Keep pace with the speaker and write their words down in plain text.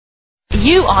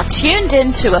You are tuned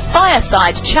in to a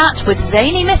fireside chat with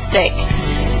Zany Mystic.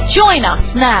 Join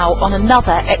us now on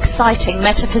another exciting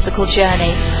metaphysical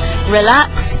journey.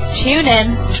 Relax, tune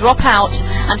in, drop out,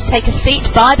 and take a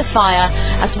seat by the fire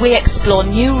as we explore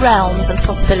new realms and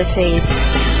possibilities.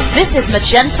 This is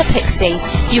Magenta Pixie.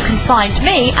 You can find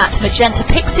me at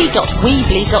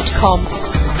magentapixie.weebly.com.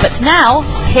 But now,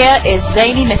 here is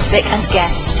Zany Mystic and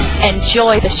guest.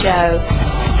 Enjoy the show.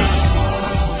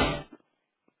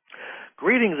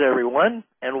 Greetings, everyone,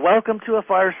 and welcome to a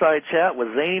fireside chat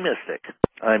with Zany Mystic.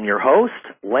 I'm your host,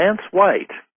 Lance White.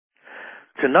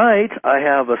 Tonight, I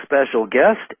have a special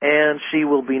guest, and she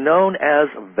will be known as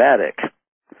Vatic.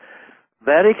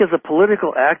 Vatic is a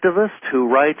political activist who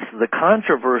writes the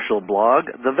controversial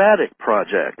blog, the Vatic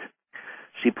Project.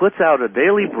 She puts out a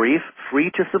daily brief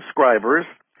free to subscribers,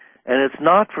 and it's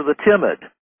not for the timid.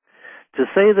 To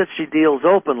say that she deals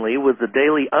openly with the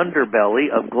daily underbelly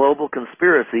of global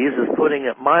conspiracies is putting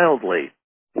it mildly.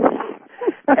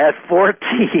 At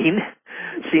 14,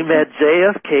 she met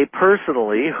JFK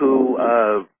personally, who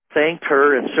thanked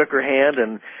her and shook her hand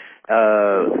and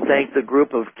thanked the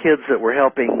group of kids that were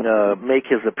helping make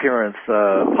his appearance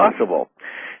possible.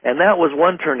 And that was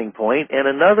one turning point, and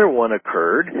another one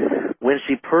occurred when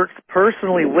she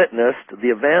personally witnessed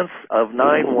the events of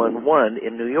 9/11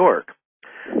 in New York.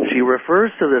 She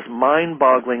refers to this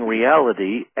mind-boggling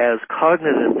reality as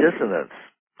cognitive dissonance.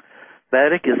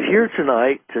 Vatic is here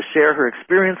tonight to share her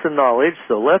experience and knowledge,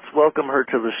 so let's welcome her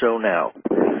to the show now.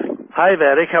 Hi,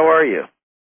 Vatic. How are you?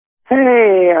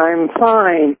 Hey, I'm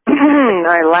fine.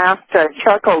 I laughed, I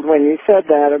chuckled when you said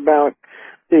that about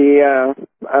the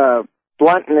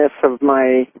bluntness of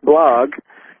my blog.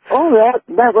 Oh,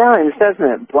 that rhymes, doesn't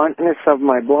it? Bluntness of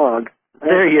my blog.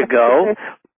 There you go.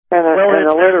 And an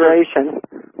alliteration.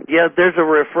 There's a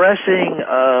refreshing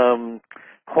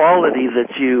quality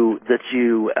that you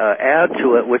add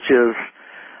to it, which is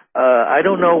I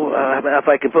don't know if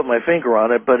I can put my finger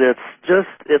on it, but it's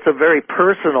a very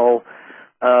personal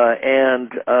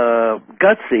and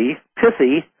gutsy,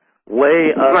 pithy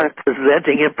way of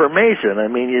presenting information. I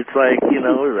mean, it's like,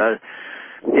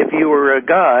 if you were a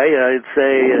guy, I'd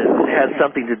say it had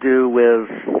something to do with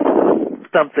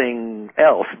something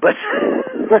else, but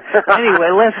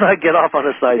anyway, let's not get off on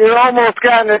a side. You almost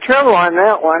got into trouble on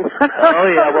that one. Oh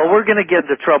yeah, well, we're going to get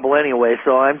into trouble anyway,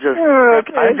 so I'm just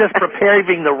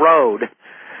preparing the road.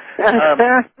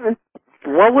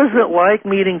 What was it like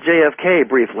meeting JFK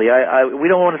briefly? We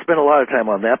don't want to spend a lot of time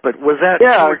on that, but was that?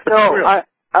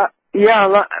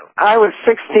 I was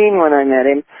 16 when I met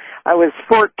him. I was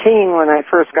 14 when I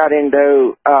first got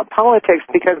into politics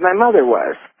because my mother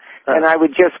was. And I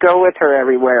would just go with her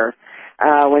everywhere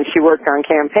when she worked on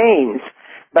campaigns.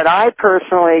 But I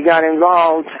personally got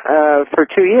involved for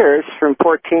 2 years, from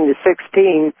 14 to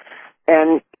 16,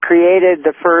 and created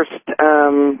the first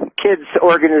kids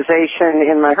organization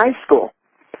in my high school.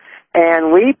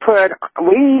 And we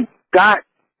got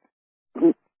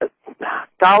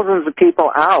thousands of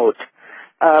people out.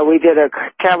 We did a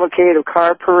cavalcade of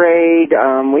car parade.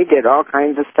 We did all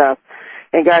kinds of stuff.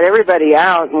 And got everybody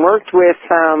out and worked with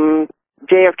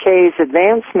JFK's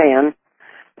advance man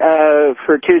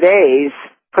for 2 days,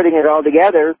 putting it all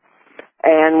together.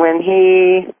 And when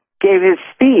he gave his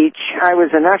speech, I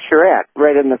was an usherette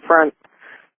right in the front,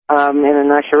 in an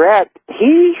usherette.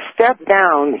 He stepped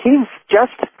down. He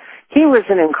was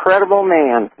an incredible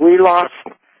man. We lost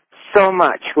so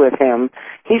much with him.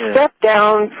 He stepped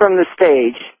down from the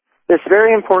stage, this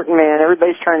very important man.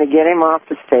 Everybody's trying to get him off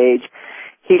the stage.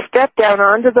 He stepped down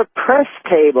onto the press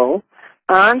table,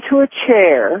 onto a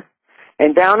chair,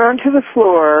 and down onto the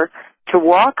floor to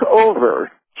walk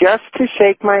over just to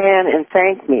shake my hand and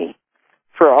thank me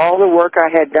for all the work I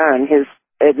had done. His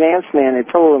advance man had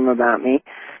told him about me.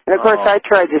 And, of course, I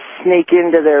tried to sneak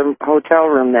into their hotel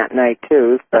room that night,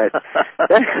 too. But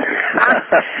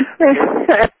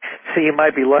so you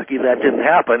might be lucky that didn't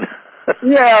happen.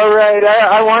 Yeah, right.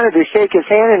 I wanted to shake his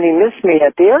hand, and he missed me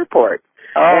at the airport.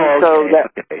 Oh, so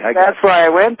that's why I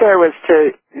went there, was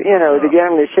to, to get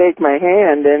him to shake my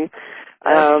hand. And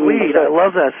that's sweet. I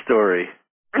love that story.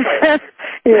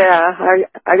 Yeah,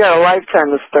 I got a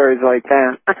lifetime of stories like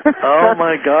that. Oh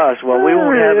my gosh! Well, we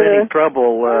won't have any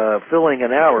trouble filling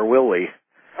an hour, will we?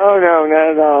 Oh no,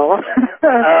 not at all.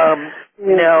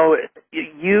 Now,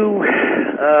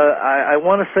 I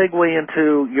want to segue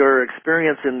into your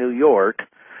experience in New York,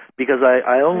 because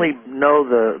I only know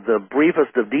the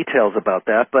briefest of details about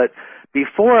that. But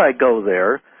before I go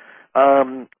there,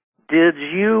 I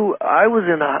was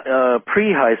in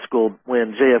pre-high school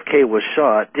when JFK was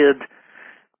shot.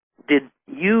 Did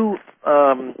you,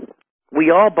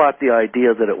 we all bought the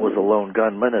idea that it was a lone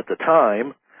gunman at the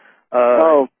time.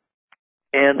 Oh.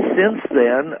 And since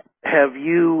then, have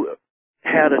you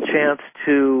had a chance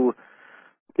to...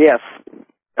 Yes.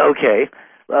 Okay.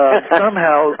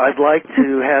 Somehow, I'd like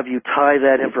to have you tie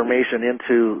that information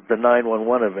into the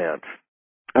 911 event.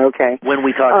 Okay. When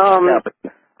we talk about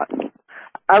that.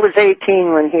 I was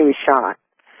 18 when he was shot.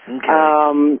 Okay.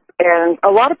 And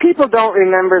a lot of people don't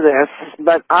remember this,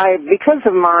 but because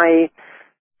of my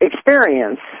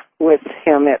experience with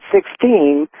him at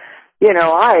 16, you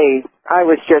know, I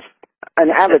was just an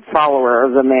avid follower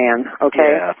of the man,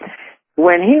 okay? Yeah.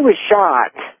 When he was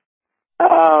shot,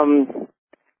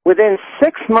 within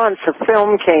 6 months a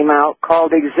film came out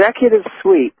called Executive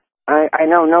Suite. I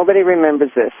know nobody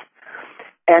remembers this.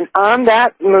 And on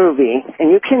that movie,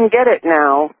 and you can get it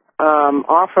now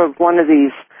off of one of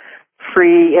these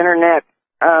free internet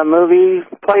movie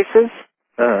places,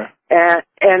 and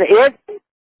it,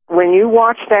 when you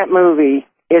watch that movie,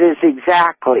 it is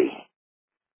exactly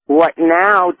what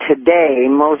now today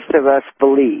most of us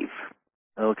believe.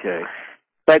 Okay.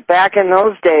 But back in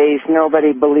those days,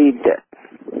 nobody believed it.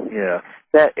 Yeah.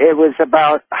 That it was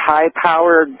about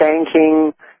high-powered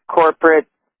banking, corporate,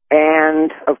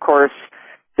 and, of course,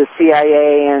 the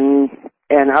CIA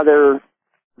and other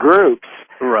groups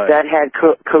that had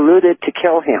colluded to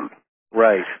kill him.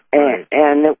 Right.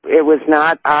 And it was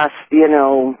not us, you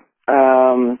know,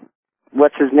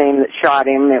 what's his name that shot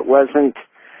him. It wasn't,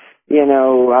 you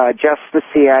know, just the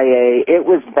CIA. It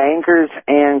was bankers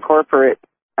and corporate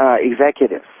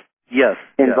executives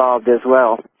involved as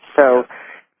well. So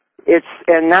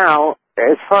and now,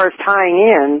 as far as tying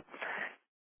in,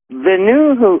 the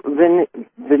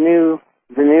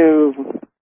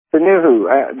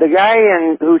guy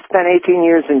who spent 18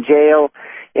 years in jail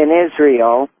in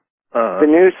Israel,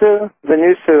 Vanusu,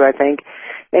 I think.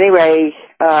 Anyway,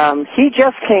 he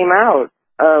just came out,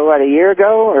 a year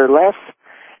ago or less,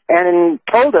 and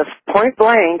told us point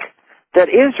blank that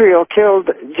Israel killed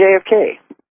JFK.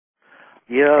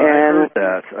 Yeah,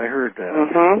 I heard that.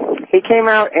 Mm-hmm. He came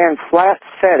out and flat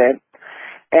said it.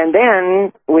 And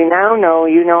then we now know,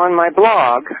 you know, on my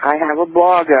blog, I have a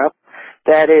blog up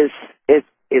that is,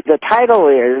 the title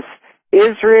is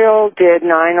Israel Did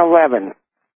 9/11,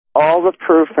 All the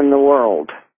Proof in the World.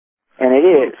 And it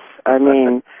is. I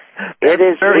mean, it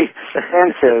is very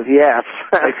extensive, yes.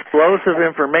 Explosive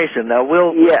information. Now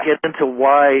we'll get into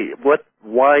why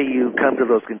you come to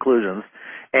those conclusions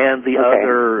and the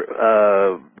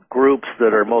other groups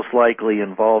that are most likely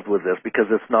involved with this, because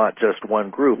it's not just one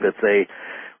group.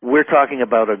 We're talking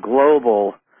about a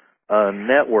global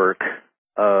network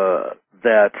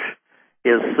that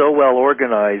is so well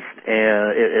organized,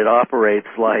 and it operates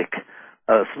like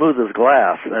smooth as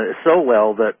glass, so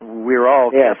well that we're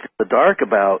all kept in the dark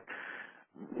about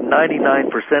 99%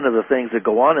 of the things that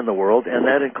go on in the world, and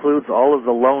that includes all of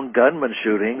the lone gunman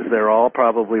shootings. They're all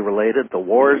probably related, the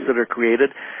wars that are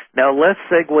created. Now let's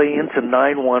segue into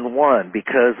 911,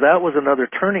 because that was another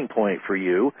turning point for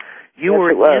you. You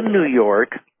were in New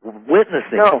York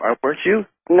witnessing, weren't you?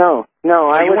 No,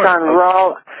 I was on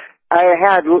Raw. I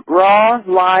had Raw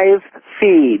live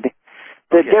feed.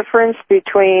 The difference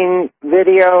between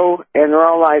video and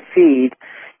Raw live feed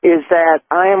is that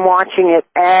I am watching it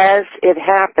as it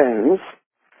happens,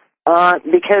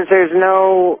 because there's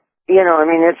no, you know, I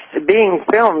mean, it's being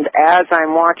filmed as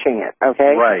I'm watching it,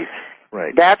 okay?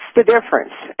 Right. That's the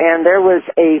difference. And there was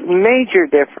a major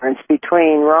difference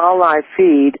between Raw live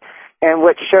feed and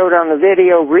what showed on the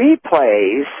video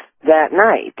replays that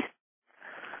night.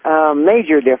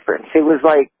 Major difference. It was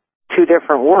like two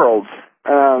different worlds.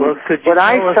 Well, could you tell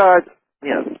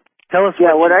us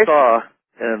what you saw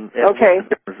and what the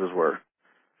differences were.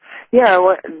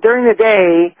 Yeah, during the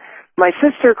day, my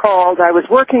sister called. I was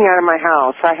working out of my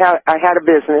house. I had a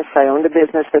business. I owned a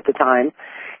business at the time,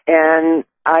 and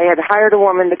I had hired a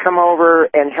woman to come over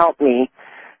and help me.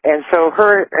 And so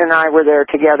her and I were there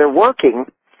together working,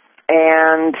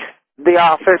 and the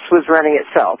office was running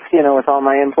itself, you know, with all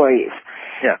my employees.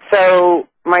 Yeah. So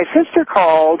my sister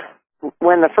called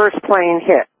when the first plane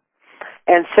hit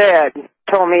and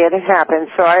told me it had happened.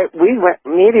 So we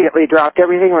immediately dropped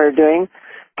everything we were doing,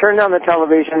 turned on the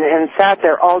television, and sat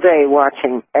there all day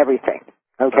watching everything.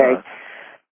 Okay.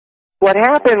 What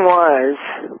happened was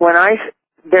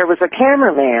there was a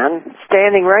cameraman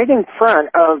standing right in front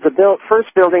of the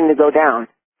first building to go down,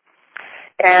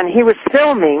 and he was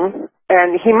filming,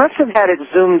 and he must have had it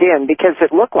zoomed in because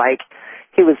it looked like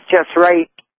he was just right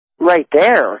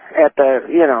there at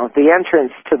the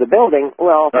entrance to the building.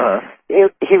 Well,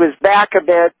 he was back a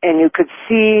bit, and you could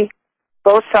see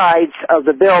both sides of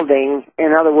the building.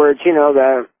 In other words,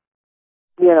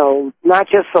 not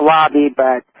just the lobby,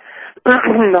 but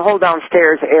the whole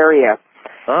downstairs area.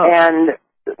 And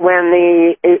when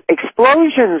the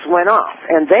explosions went off,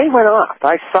 and they went off,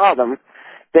 I saw them,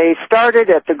 they started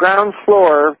at the ground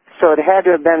floor, so it had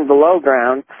to have been below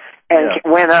ground, and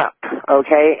went up,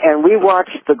 okay? And we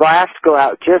watched the glass go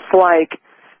out, just like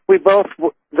we both,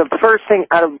 the first thing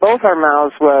out of both our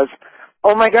mouths was,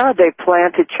 oh my God, they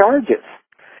planted charges.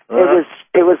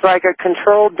 It was like a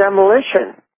controlled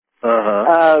demolition.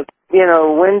 You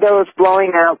know, windows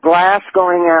blowing out, glass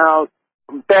going out,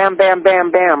 bam, bam,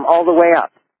 bam, bam, all the way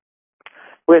up,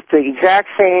 with the exact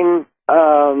same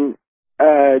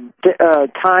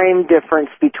time difference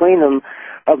between them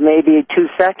of maybe 2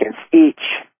 seconds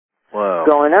each. Wow.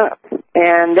 Going up.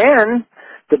 And then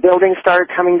the building started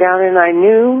coming down, and I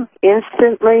knew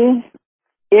instantly,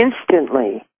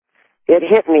 it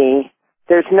hit me,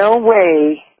 there's no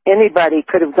way anybody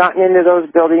could have gotten into those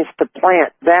buildings to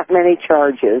plant that many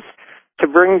charges to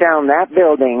bring down that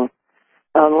building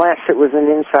unless it was an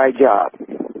inside job.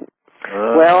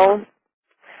 Well,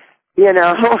 you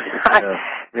know,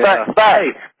 but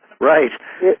right.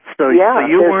 So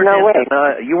you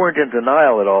weren't in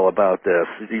denial at all about this.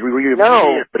 You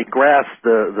immediately grasped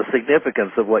the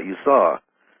significance of what you saw.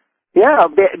 Yeah,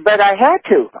 but I had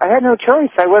to. I had no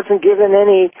choice. I wasn't given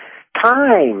any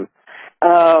time.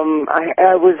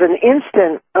 I was an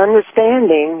instant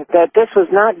understanding that this was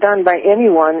not done by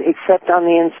anyone except on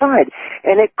the inside.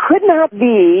 And it could not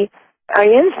be, I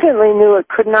instantly knew it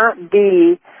could not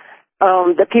be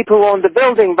the people who owned the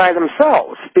building by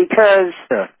themselves, because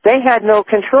they had no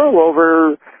control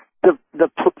over the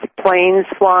planes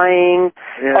flying.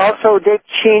 Also, Dick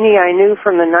Cheney, I knew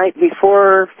from the night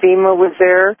before FEMA was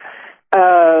there.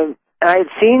 I had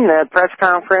seen the press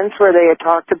conference where they had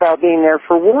talked about being there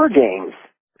for war games.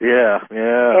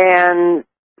 And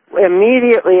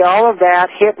immediately all of that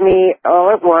hit me all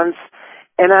at once,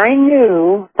 and I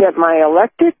knew that my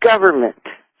elected government,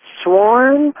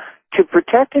 sworn to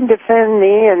protect and defend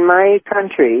me and my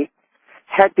country,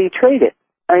 had betrayed it.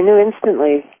 I knew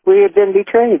instantly we had been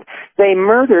betrayed. They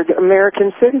murdered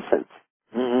American citizens.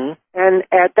 And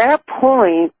at that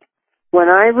point, when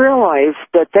I realized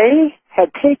that they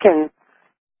had taken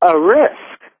a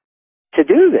risk to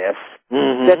do this,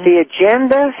 that the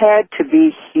agenda had to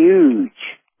be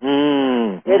huge.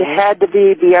 It had to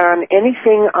be beyond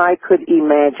anything I could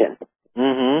imagine.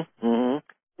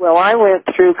 Well, I went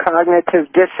through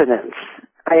cognitive dissonance.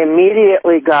 I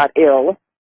immediately got ill.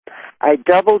 I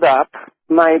doubled up.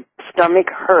 My stomach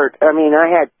hurt. I mean, I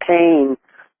had pain,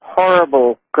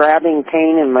 horrible, grabbing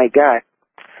pain in my gut.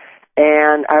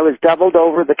 And I was doubled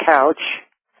over the couch,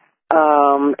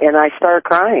 and I started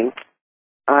crying.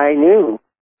 I knew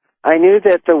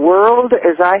that the world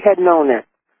as I had known it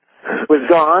was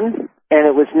gone, and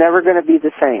it was never going to be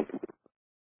the same.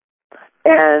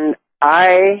 And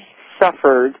I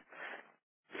suffered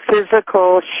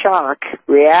physical shock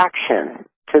reaction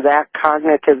to that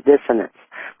cognitive dissonance.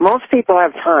 Most people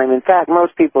have time. In fact,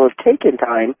 most people have taken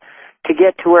time to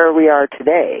get to where we are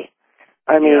today.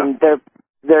 I mean,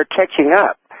 they're catching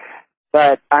up.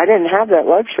 But I didn't have that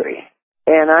luxury.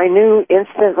 And I knew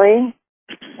instantly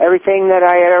everything that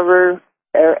I had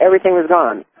everything was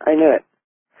gone. I knew it.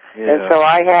 And so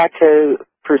I had to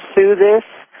pursue this.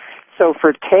 So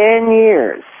for 10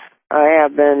 years, I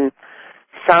have been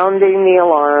sounding the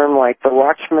alarm like the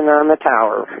watchman on the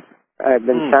tower. I've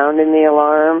been sounding the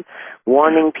alarm,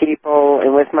 warning people,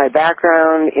 and with my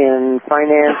background in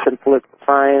finance and political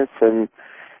science and,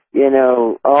 you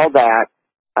know, all that,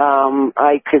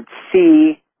 I could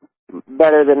see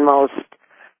better than most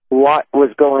what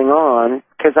was going on,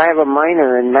 because I have a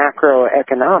minor in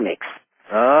macroeconomics.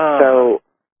 So,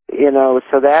 you know,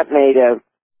 so that made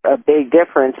a big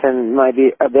difference in my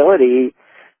ability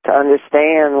to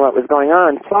understand what was going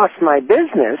on. Plus, my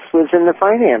business was in the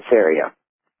finance area.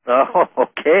 Oh,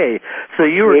 okay. So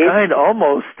you were kind of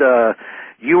almost,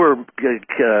 you were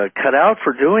cut out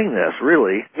for doing this,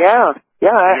 really. Yeah.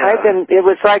 I've been, it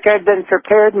was like I'd been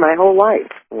prepared my whole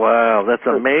life. Wow, that's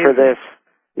amazing. For this.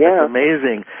 Yeah. That's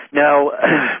amazing. Now,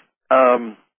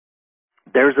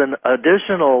 there's an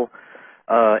additional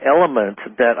element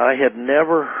that I had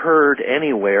never heard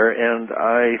anywhere, and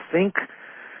I think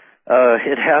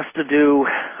it has to do,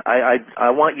 I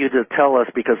want you to tell us,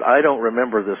 because I don't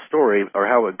remember this story or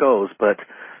how it goes, but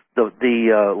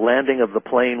the landing of the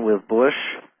plane with Bush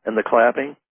and the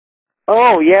clapping.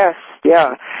 Oh, yes,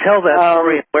 yeah. Tell that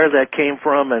story, where that came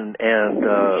from, and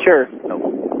sure.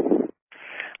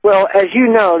 Well, as you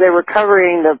know, they were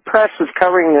covering, the press was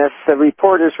covering this, the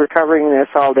reporters were covering this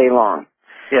all day long.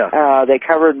 Yeah. They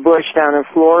covered Bush down in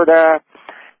Florida,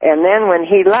 and then when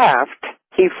he left,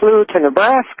 he flew to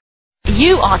Nebraska.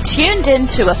 You are tuned in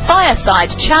to a Fireside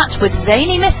Chat with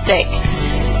Zany Mystic.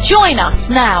 Join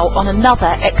us now on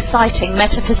another exciting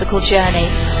metaphysical journey.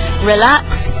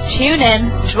 Relax, tune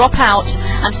in, drop out,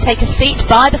 and take a seat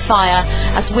by the fire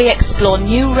as we explore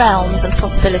new realms and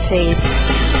possibilities.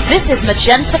 This is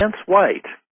Magenta Lance White.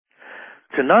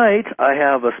 Tonight I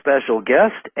have a special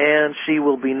guest, and she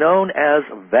will be known as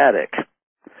Vatic.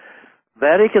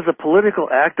 Vatic is a political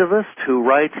activist who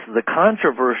writes the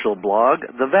controversial blog,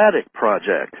 the Vatic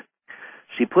Project.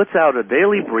 She puts out a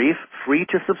daily brief free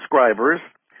to subscribers,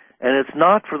 and it's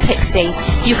not for Pixie.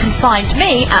 You can find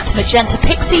me at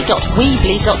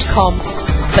magentapixie.weebly.com.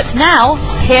 But now,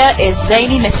 here is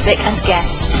Zany Mystic and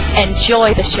guest.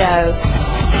 Enjoy the show.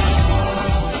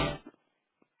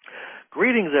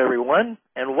 Greetings, everyone,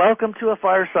 and welcome to a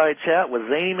Fireside Chat with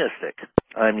Zany Mystic.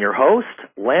 I'm your host,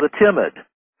 Lance the Timid.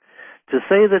 To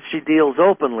say that she deals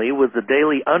openly with the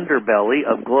daily underbelly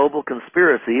of global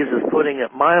conspiracies is putting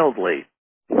it mildly.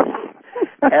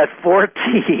 At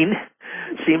 14,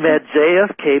 she met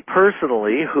JFK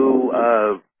personally, who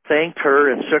thanked her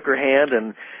and shook her hand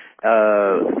and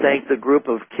thanked the group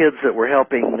of kids that were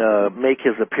helping make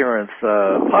his appearance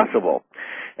possible.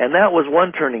 And that was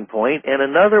one turning point, and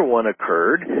another one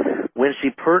occurred when she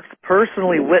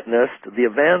personally witnessed the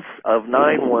events of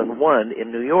 9/11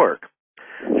 in New York.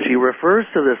 She refers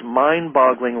to this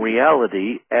mind-boggling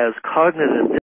reality as cognitive